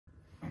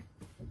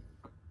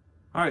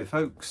Alright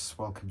folks,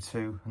 welcome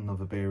to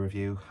another beer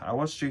review. I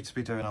was due to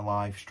be doing a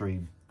live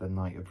stream the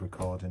night of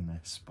recording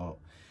this, but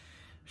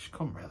she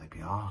couldn't really be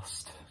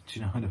arsed, do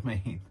you know what I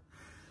mean?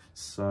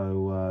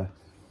 So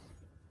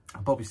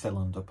I'll probably still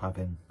end up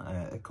having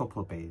a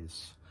couple of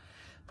beers.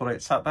 But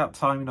it's at that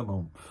time of the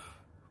month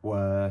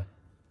where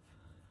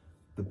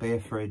the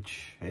beer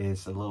fridge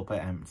is a little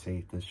bit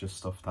empty. There's just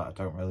stuff that I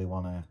don't really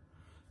want to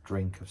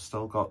drink. I've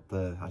still got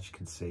the, as you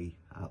can see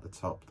at the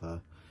top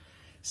there,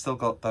 still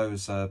got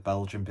those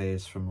Belgian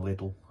beers from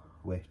Lidl,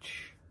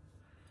 which,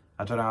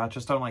 I don't know, I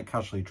just don't like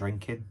casually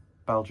drinking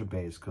Belgian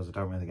beers because I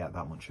don't really get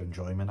that much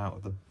enjoyment out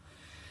of them.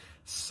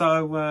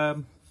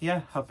 So,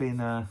 yeah, I've been,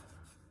 oh,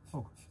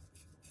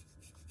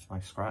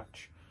 nice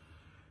scratch.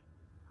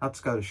 Had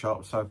to go to the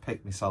shop, so I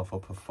picked myself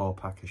up a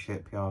 4-pack of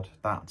Shipyard.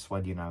 That's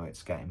when you know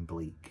it's getting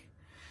bleak.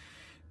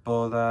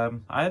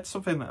 But I had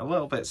something a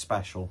little bit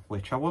special,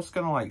 which I was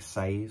going to, like,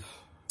 save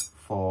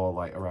for,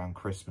 like, around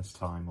Christmas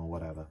time or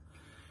whatever.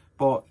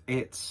 But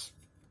it's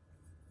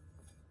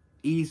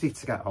easy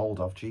to get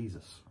hold of,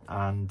 Jesus.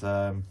 And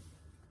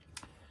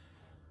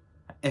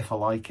if I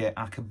like it,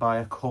 I can buy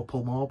a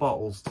couple more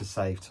bottles to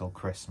save till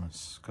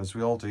Christmas. Because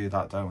we all do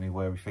that, don't we?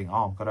 Where we think,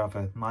 oh, I'm going to have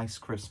a nice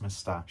Christmas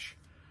stash.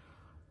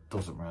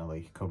 Doesn't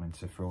really come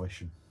into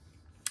fruition.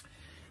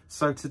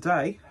 So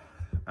today,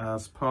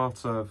 as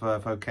part of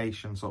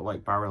Vocation sort of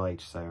like barrel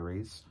age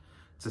series,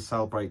 to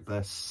celebrate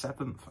their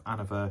 7th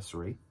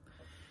anniversary,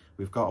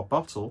 we've got a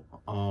bottle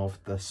of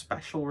the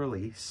special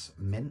release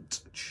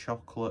mint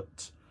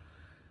chocolate,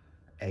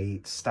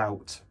 a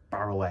stout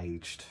barrel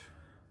aged.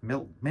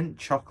 Mint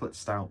chocolate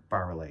stout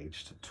barrel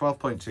aged,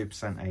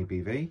 12.2%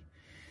 ABV.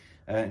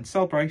 In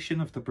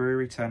celebration of the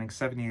brewery turning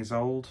 7 years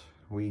old,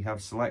 we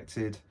have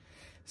selected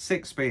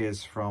 6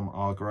 beers from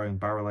our growing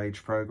barrel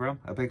age program.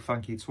 A big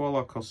thank you to all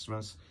our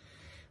customers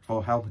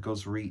for helping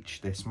us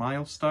reach this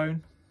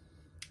milestone.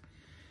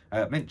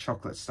 Mint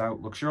chocolate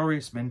stout,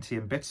 luxurious minty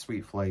and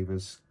bittersweet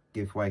flavours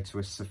give way to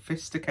a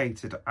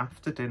sophisticated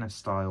after-dinner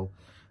style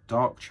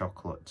dark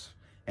chocolate,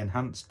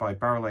 enhanced by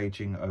barrel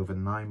aging over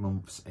 9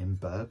 months in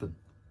bourbon.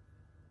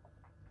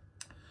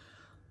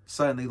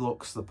 Certainly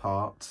looks the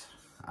part,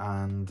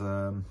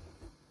 and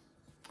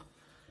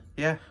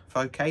yeah,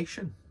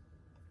 Vocation.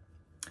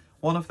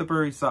 One of the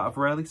breweries that I've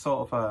really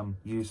sort of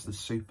used the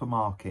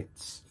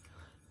supermarkets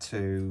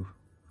to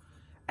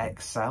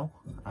excel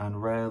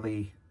and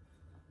really,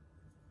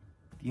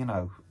 you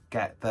know,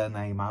 get their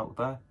name out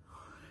there.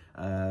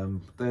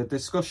 The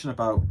discussion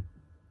about,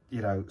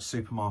 you know,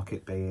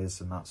 supermarket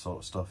beers and that sort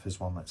of stuff is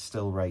one that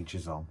still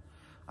rages on.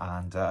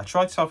 And I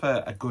try to have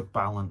a good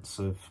balance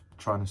of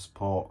trying to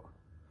support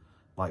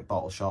like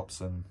bottle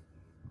shops and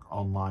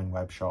online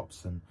web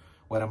shops, and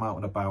when I'm out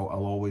and about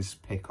I'll always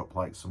pick up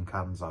like some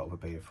cans out of a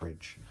beer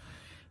fridge.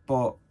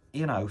 But,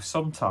 you know,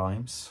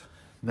 sometimes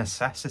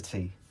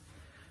necessity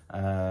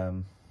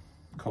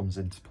comes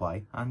into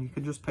play, and you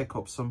can just pick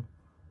up some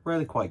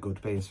really quite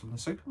good beers from the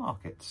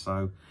supermarket.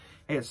 So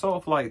it's sort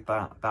of like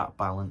that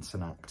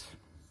balancing act.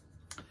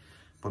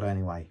 But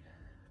anyway,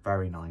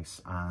 very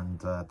nice. And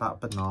that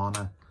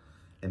banana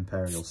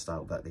imperial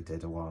stout that they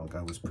did a while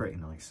ago was pretty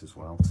nice as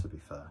well, to be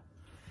fair.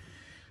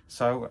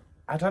 So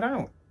I don't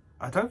know,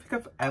 I don't think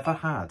I've ever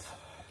had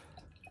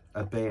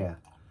a beer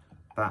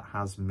that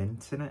has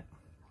mint in it.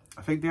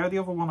 I think the only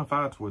other one I've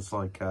had was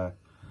like a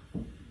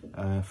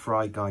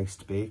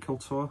Freigeist beer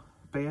culture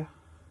beer.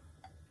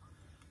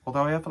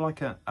 Although I have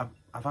like I've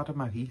had a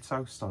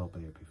mojito style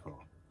beer before.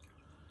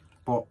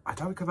 But I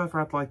don't think I've ever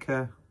had like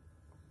a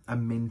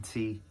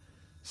minty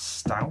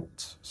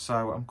stout.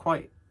 So I'm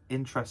quite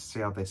interested to see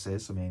how this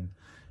is. I mean,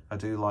 I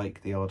do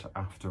like the odd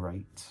after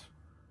eight.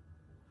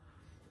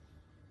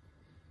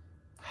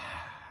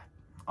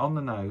 On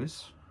the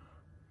nose,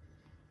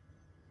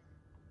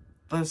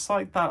 there's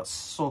like that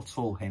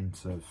subtle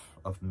hint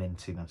of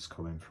mintiness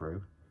coming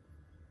through.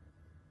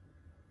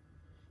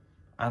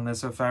 And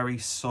there's a very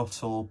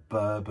subtle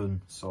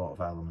bourbon sort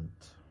of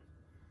element.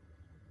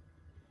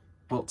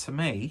 But to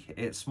me,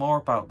 it's more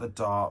about the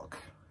dark,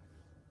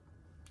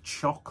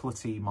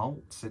 chocolatey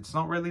malts. It's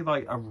not really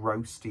like a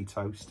roasty,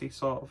 toasty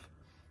sort of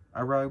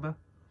aroma.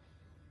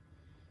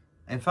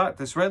 In fact,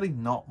 there's really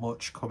not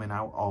much coming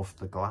out of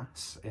the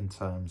glass in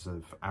terms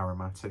of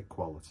aromatic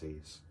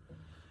qualities.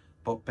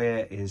 But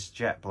beer is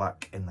jet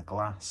black in the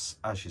glass,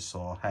 as you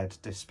saw, head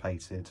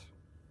dissipated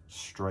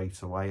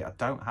straight away. I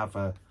don't have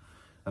a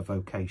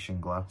Vocation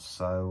glass,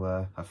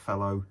 so a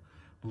fellow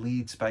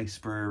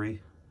Leeds-based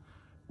brewery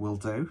will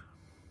do.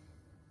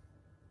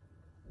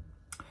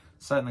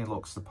 Certainly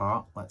looks the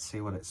part. Let's see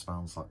what it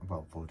smells like.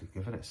 Well, I've already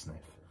given it a sniff.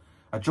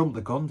 I jumped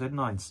the gun, didn't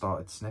I, and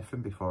started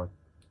sniffing before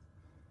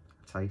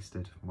I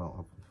tasted. Well,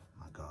 oh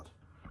my God.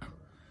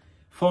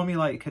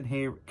 Formulate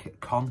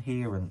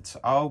coherent.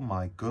 Oh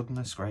my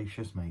goodness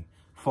gracious me.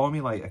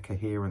 Formulate a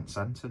coherent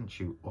sentence,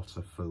 you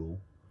utter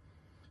fool.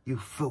 You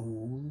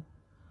fool.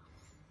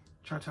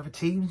 Try to have a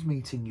Teams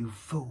meeting, you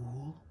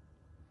fool.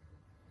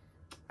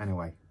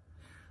 Anyway,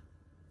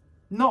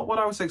 not what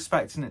I was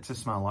expecting it to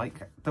smell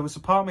like. There was a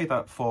part of me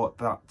that thought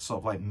that sort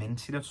of like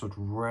mintiness would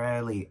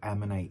really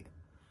emanate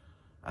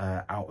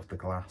out of the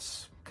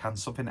glass. Can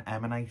something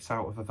emanate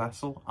out of a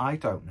vessel? I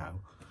don't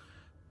know.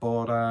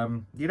 But,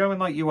 you know, when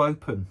like you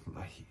open,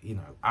 like, you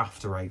know,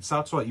 after eights,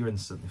 that's what you're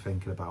instantly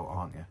thinking about,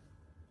 aren't you?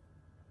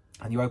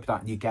 And you open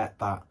that and you get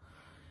that,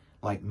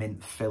 like,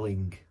 mint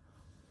filling.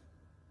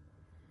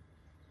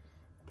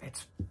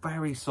 It's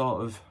very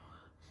sort of,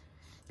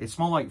 it's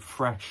more like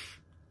fresh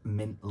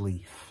mint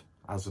leaf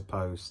as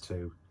opposed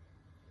to,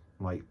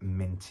 like,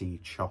 minty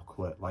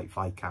chocolate, like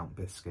Viscount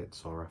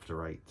biscuits or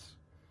after eights.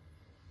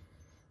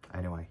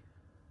 Anyway,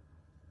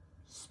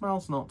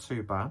 smells not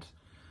too bad.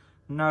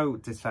 No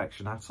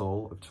detection at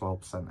all of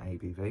 12%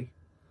 ABV.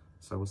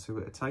 So we'll see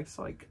what it tastes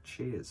like.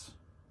 Cheers.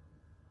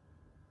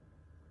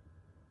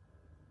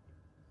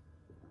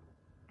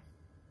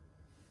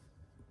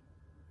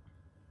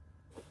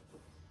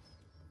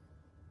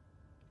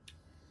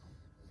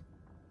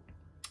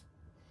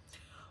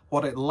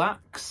 What it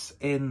lacks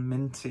in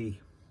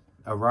minty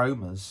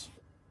aromas,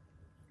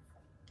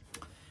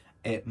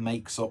 it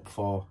makes up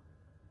for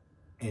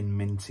in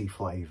minty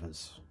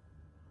flavours.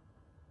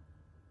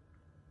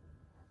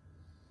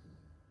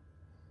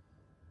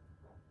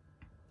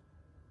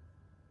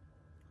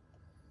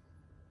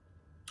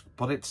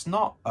 But it's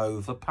not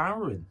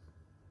overpowering.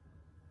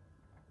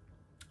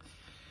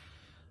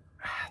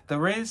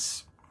 There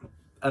is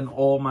an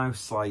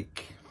almost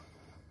like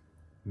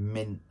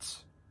mint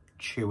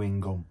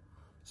chewing gum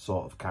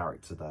sort of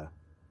character there.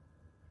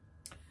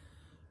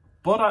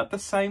 But at the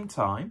same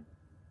time,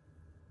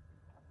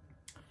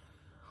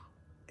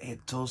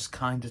 it does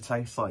kind of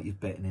taste like you've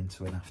bitten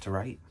into an after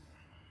eight.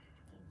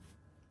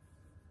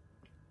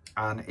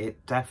 And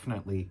it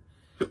definitely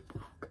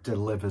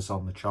delivers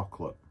on the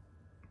chocolate.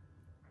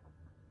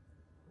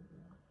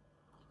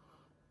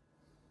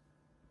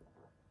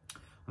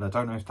 And I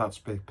don't know if that's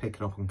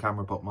picking up on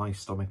camera, but my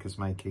stomach is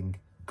making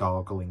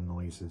gargling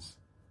noises.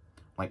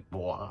 Like,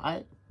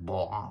 boy,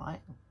 boy.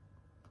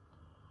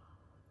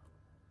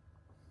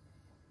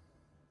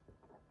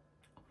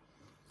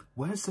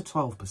 Where's the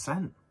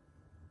 12%?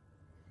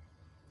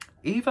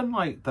 Even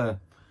like the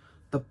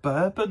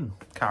bourbon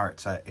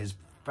character is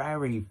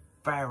very,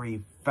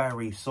 very,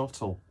 very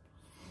subtle.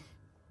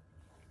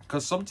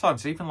 Because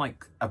sometimes even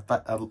like a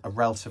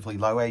relatively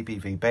low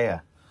ABV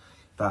beer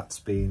that's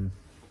been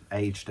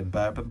aged in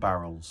bourbon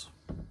barrels,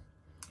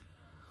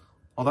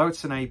 although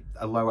it's a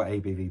lower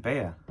ABV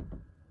beer,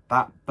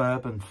 that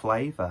bourbon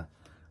flavour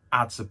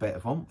adds a bit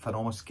of oomph and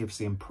almost gives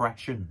the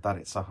impression that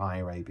it's a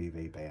higher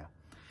ABV beer.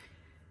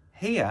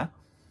 Here,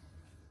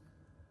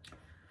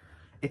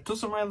 it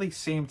doesn't really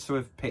seem to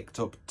have picked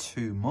up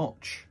too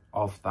much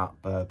of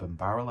that bourbon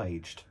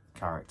barrel-aged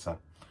character.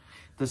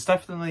 There's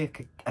definitely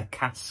a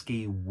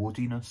casky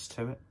woodiness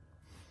to it.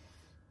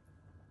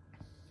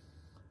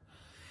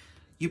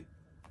 You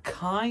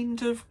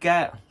kind of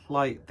get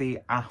like the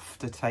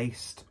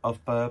aftertaste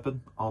of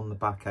bourbon on the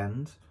back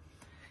end.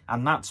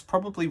 And that's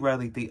probably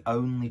really the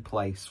only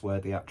place where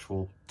the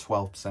actual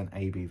 12%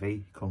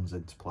 ABV comes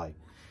into play.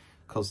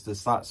 Because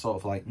there's that sort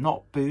of like,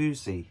 not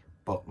boozy,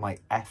 but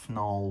like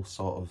ethanol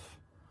sort of,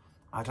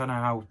 I don't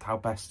know how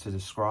best to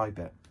describe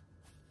it.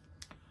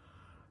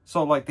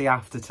 Sort of like the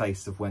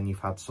aftertaste of when you've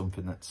had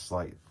something that's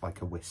like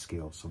a whiskey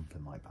or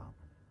something like that.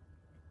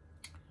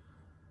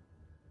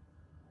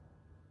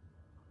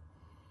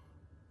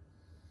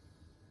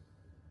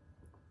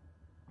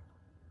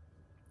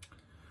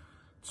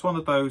 It's one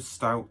of those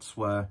stouts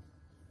where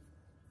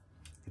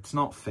it's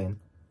not thin,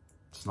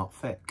 it's not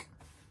thick.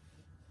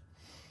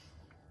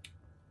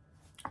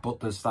 But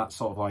there's that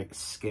sort of like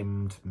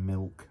skimmed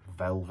milk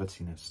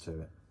velvetiness to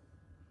it.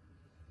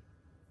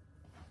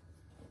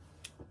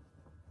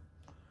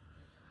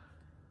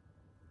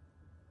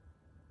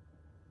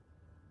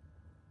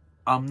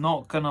 I'm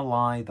not gonna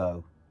lie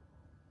though,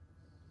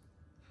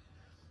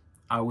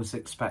 I was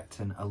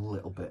expecting a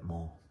little bit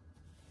more.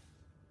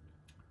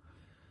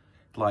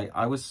 Like,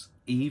 I was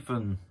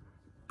even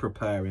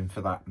preparing for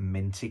that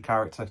minty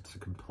character to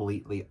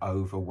completely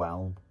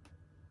overwhelm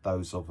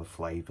those other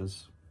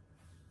flavours.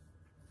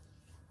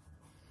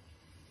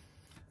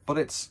 But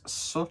it's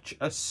such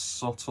a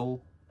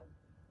subtle,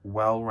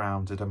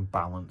 well-rounded and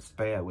balanced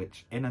beer,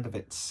 which in and of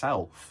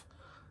itself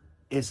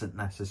isn't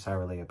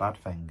necessarily a bad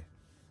thing.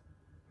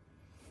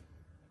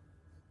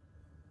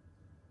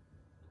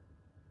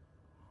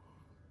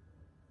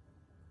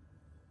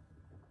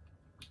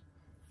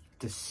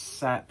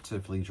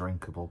 Deceptively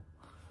drinkable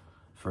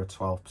for a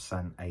 12%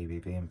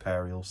 ABV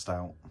Imperial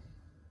Stout.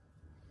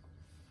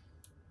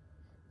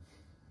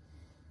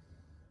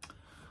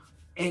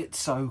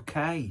 It's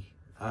okay.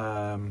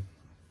 I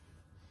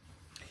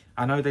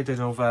know they did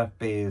other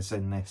beers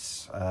in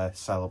this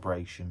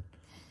celebration,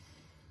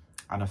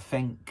 and I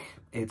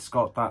think it's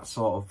got that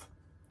sort of,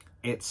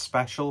 it's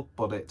special,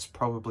 but it's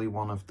probably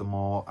one of the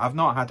more, I've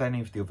not had any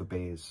of the other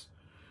beers.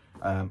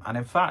 And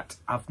in fact,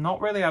 I've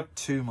not really had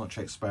too much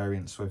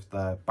experience with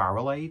the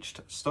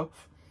barrel-aged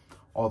stuff.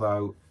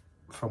 Although,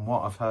 from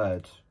what I've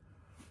heard,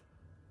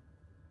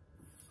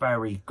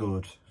 very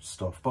good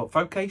stuff. But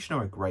Vocation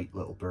are a great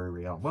little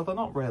brewery, aren't they? Well, they're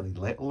not really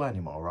little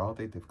anymore, are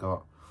they? They've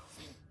got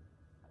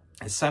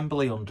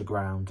Assembly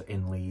Underground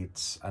in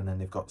Leeds, and then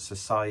they've got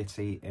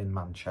Society in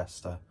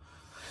Manchester.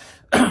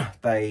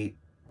 They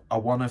are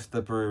one of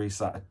the breweries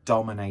that are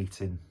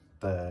dominating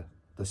the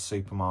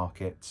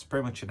supermarkets.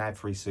 Pretty much in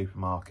every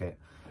supermarket,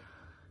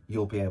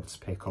 you'll be able to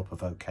pick up a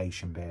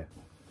Vocation beer.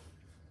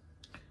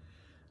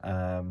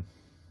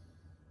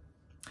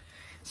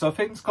 So I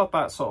think it's got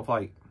that sort of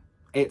like,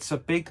 it's a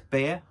big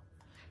beer,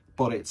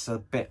 but it's a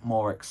bit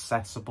more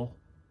accessible.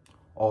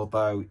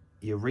 Although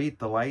you read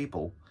the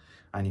label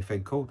and you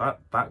think, oh,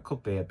 that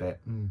could be a bit.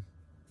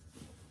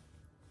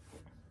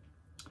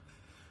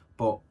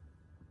 But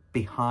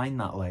behind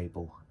that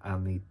label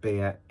and the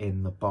beer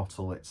in the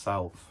bottle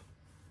itself,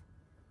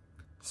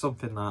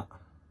 something that,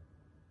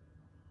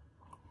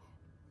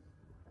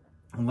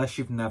 unless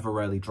you've never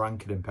really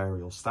drank an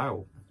Imperial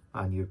Stout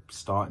and you're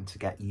starting to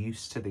get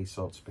used to these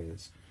sorts of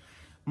beers,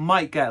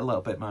 might get a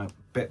little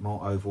bit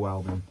more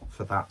overwhelming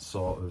for that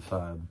sort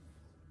of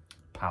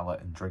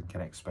palate and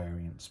drinking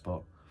experience,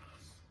 but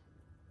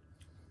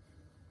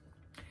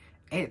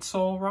it's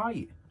all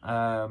right.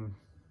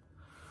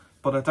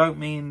 But I don't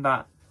mean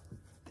that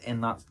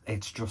in that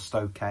it's just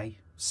okay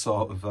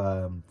sort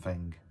of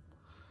thing.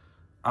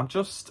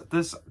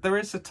 There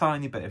is a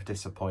tiny bit of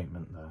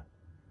disappointment there,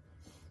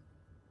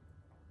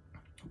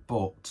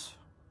 but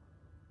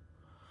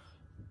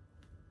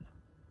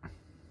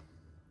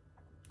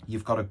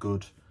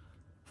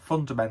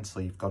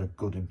fundamentally you've got a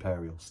good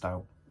Imperial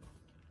Stout.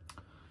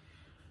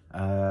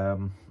 I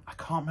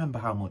can't remember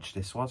how much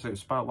this was. It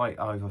was about like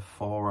either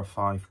 £4 or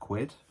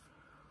 £5.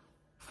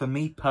 For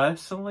me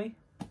personally,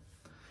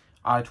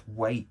 I'd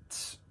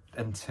wait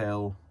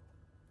until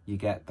you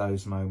get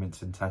those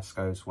moments in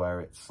Tesco's where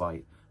it's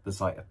like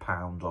there's like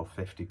 £1 or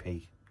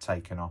 50p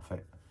taken off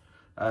it.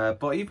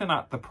 But even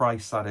at the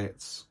price that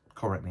it's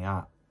currently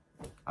at,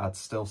 I'd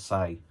still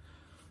say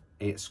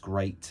it's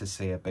great to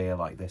see a beer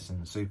like this in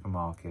the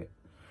supermarket.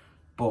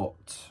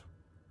 But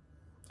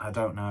I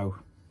don't know.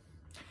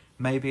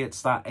 Maybe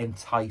it's that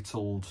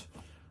entitled,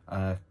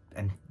 and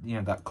you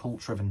know, that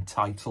culture of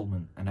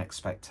entitlement and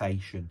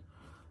expectation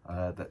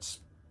that's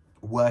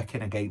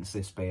working against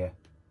this beer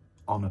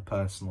on a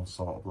personal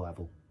sort of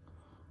level.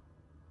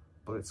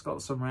 But it's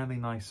got some really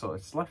nice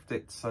it's left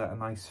a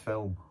nice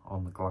film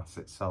on the glass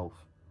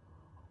itself.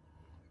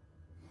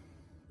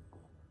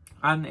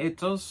 And it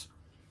does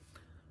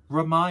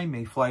remind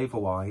me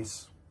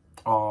flavour-wise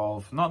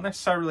of, not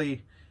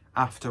necessarily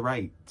After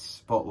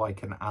Eights, but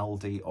like an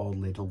Aldi or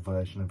Lidl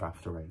version of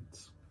After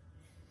Eights.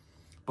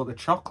 But the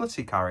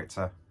chocolatey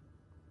character,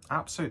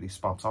 absolutely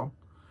spot on.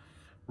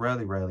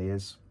 Really, really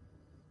is.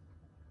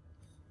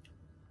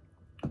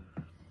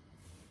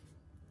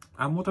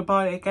 And would I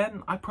buy it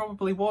again? I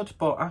probably would,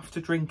 but after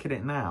drinking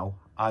it now,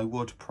 I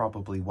would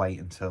probably wait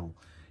until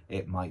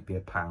it might be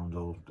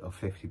 £1 or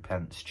 50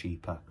 pence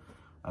cheaper,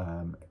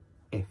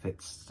 if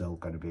it's still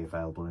going to be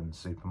available in the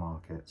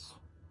supermarkets.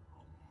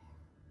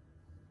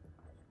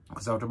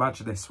 Because I would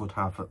imagine this would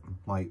have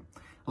like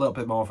a little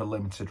bit more of a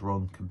limited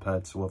run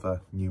compared to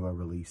other newer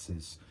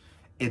releases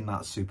in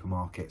that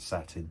supermarket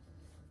setting.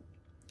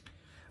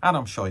 And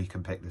I'm sure you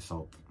can pick this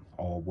up,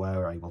 or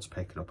were able to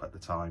pick it up at the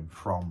time,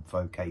 from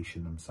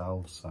Vocation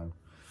themselves. So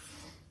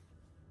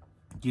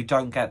you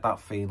don't get that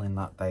feeling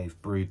that they've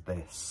brewed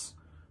this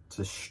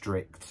to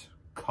strict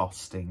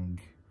costing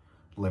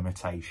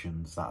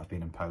limitations that have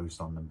been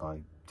imposed on them by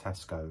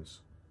Tesco's.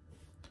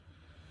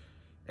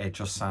 It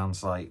just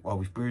sounds like, well,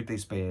 we've brewed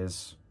these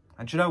beers,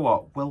 and do you know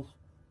what? We'll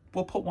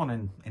put one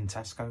in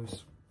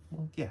Tesco's.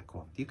 Well, yeah, go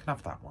on, you can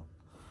have that one.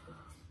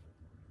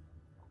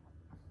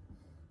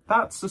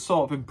 That's the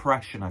sort of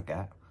impression I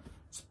get.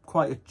 It's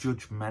quite a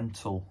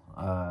judgmental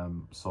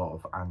sort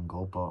of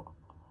angle, but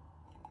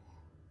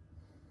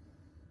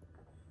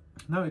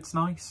no, it's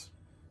nice.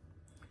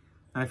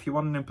 And if you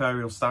want an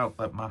Imperial Stout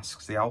that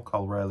masks the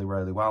alcohol really,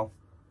 really well,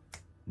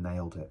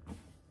 nailed it.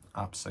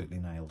 Absolutely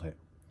nailed it.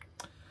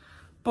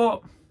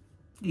 But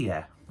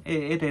yeah,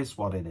 it is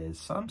what it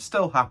is. I'm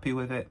still happy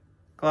with it.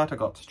 Glad I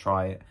got to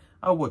try it.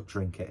 I would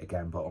drink it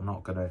again, but I'm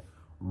not going to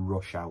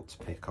rush out to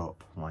pick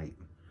up like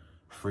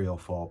 3 or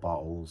 4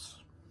 bottles.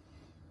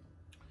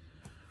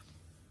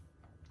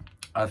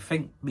 I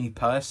think, me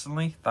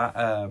personally, that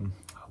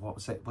what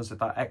was it? Was it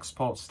that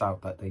export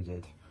stout that they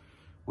did,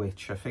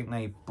 which I think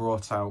they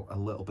brought out a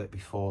little bit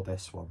before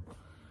this one?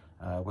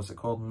 Was it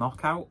called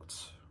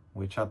Knockout?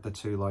 Which had the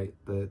two, like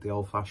the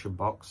old-fashioned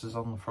boxes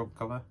on the front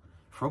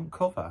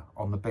cover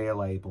on the beer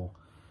label.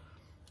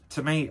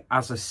 To me,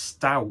 as a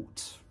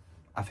stout,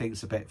 I think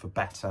it's a bit of a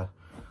better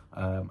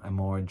and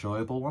more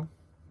enjoyable one.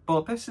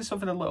 But this is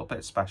something a little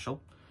bit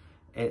special.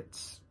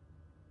 It's...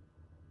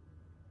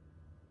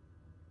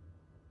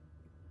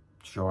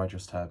 Sure, I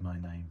just heard my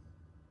name.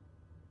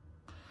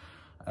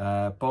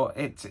 But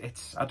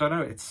it's I don't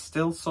know, it's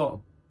still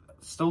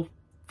still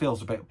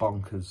feels a bit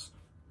bonkers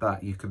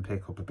that you can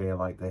pick up a beer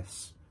like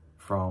this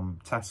from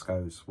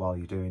Tesco's while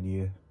you're doing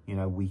your, you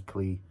know,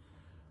 weekly,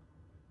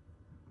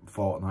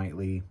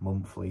 fortnightly,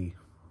 monthly,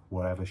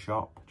 whatever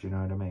shop. Do you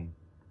know what I mean?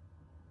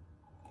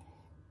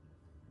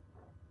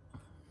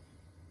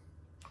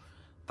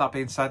 That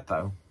being said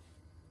though,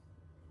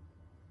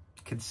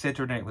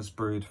 considering it was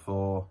brewed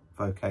for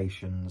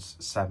Vocation's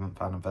 7th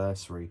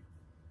anniversary,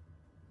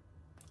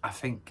 I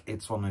think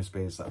it's one of those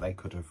beers that they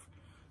could have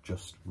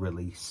just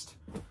released,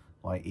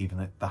 like, even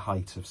at the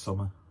height of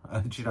summer.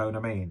 Do you know what I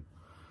mean?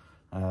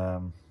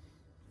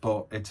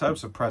 But in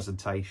terms of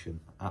presentation,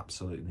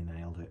 absolutely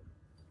nailed it.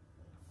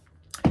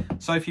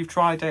 So if you've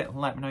tried it,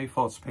 let me know your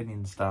thoughts,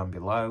 opinions down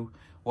below.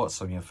 What's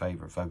some of your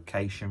favourite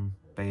Vocation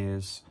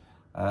beers?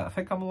 I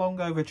think I'm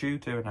long overdue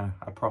doing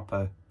a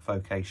proper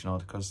Vocation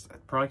order, because the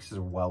prices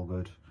are well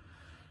good.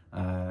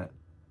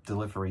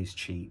 Delivery's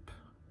cheap,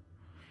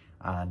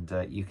 and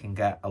you can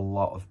get a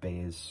lot of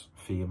beers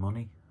for your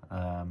money.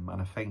 And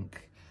I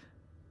think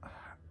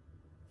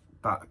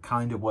that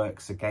kind of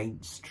works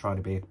against trying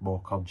to be a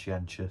more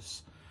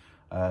conscientious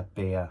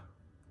beer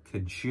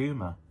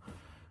consumer,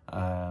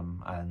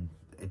 and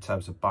in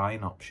terms of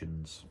buying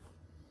options.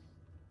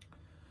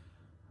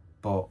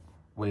 But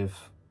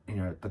with, you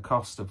know, the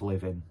cost of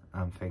living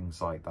and things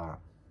like that,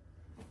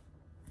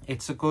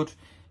 it's a good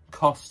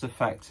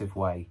cost-effective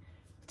way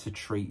to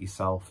treat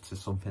yourself to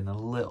something a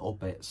little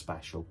bit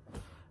special.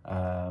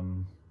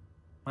 And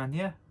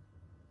yeah,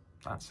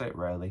 that's it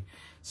really.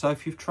 So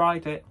if you've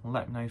tried it,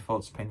 let me know your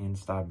thoughts,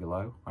 opinions down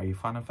below. Are you a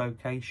fan of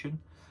Vocation?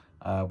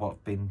 What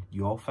have been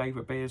your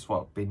favourite beers? What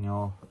have been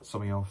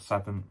some of your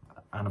 7th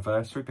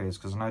anniversary beers?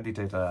 Because I know they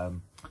did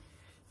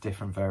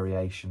different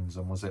variations,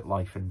 and was it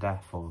Life and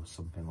Death or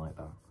something like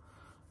that?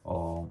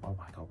 Or, oh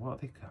my god, what are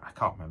they? I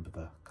can't remember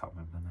the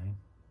name.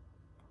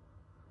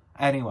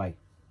 Anyway,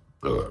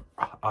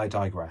 I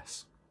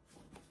digress.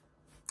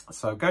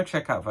 So go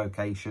check out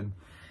Vocation.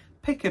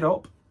 Pick it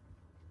up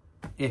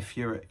if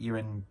you're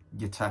in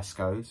your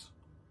Tesco's.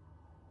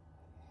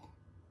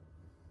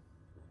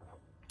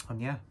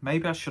 And yeah,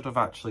 maybe I should have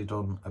actually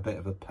done a bit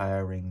of a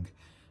pairing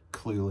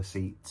Clueless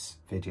Eats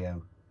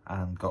video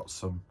and got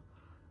some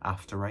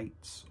After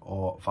Eights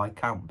or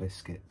Viscount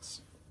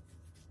biscuits.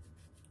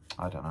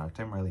 I don't know, I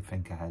didn't really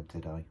think ahead,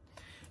 did I?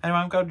 Anyway,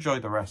 I'm going to enjoy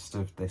the rest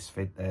of this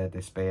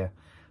beer,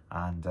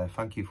 and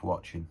thank you for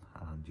watching,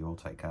 and you all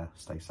take care,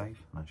 stay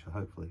safe, and I shall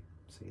hopefully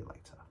see you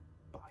later.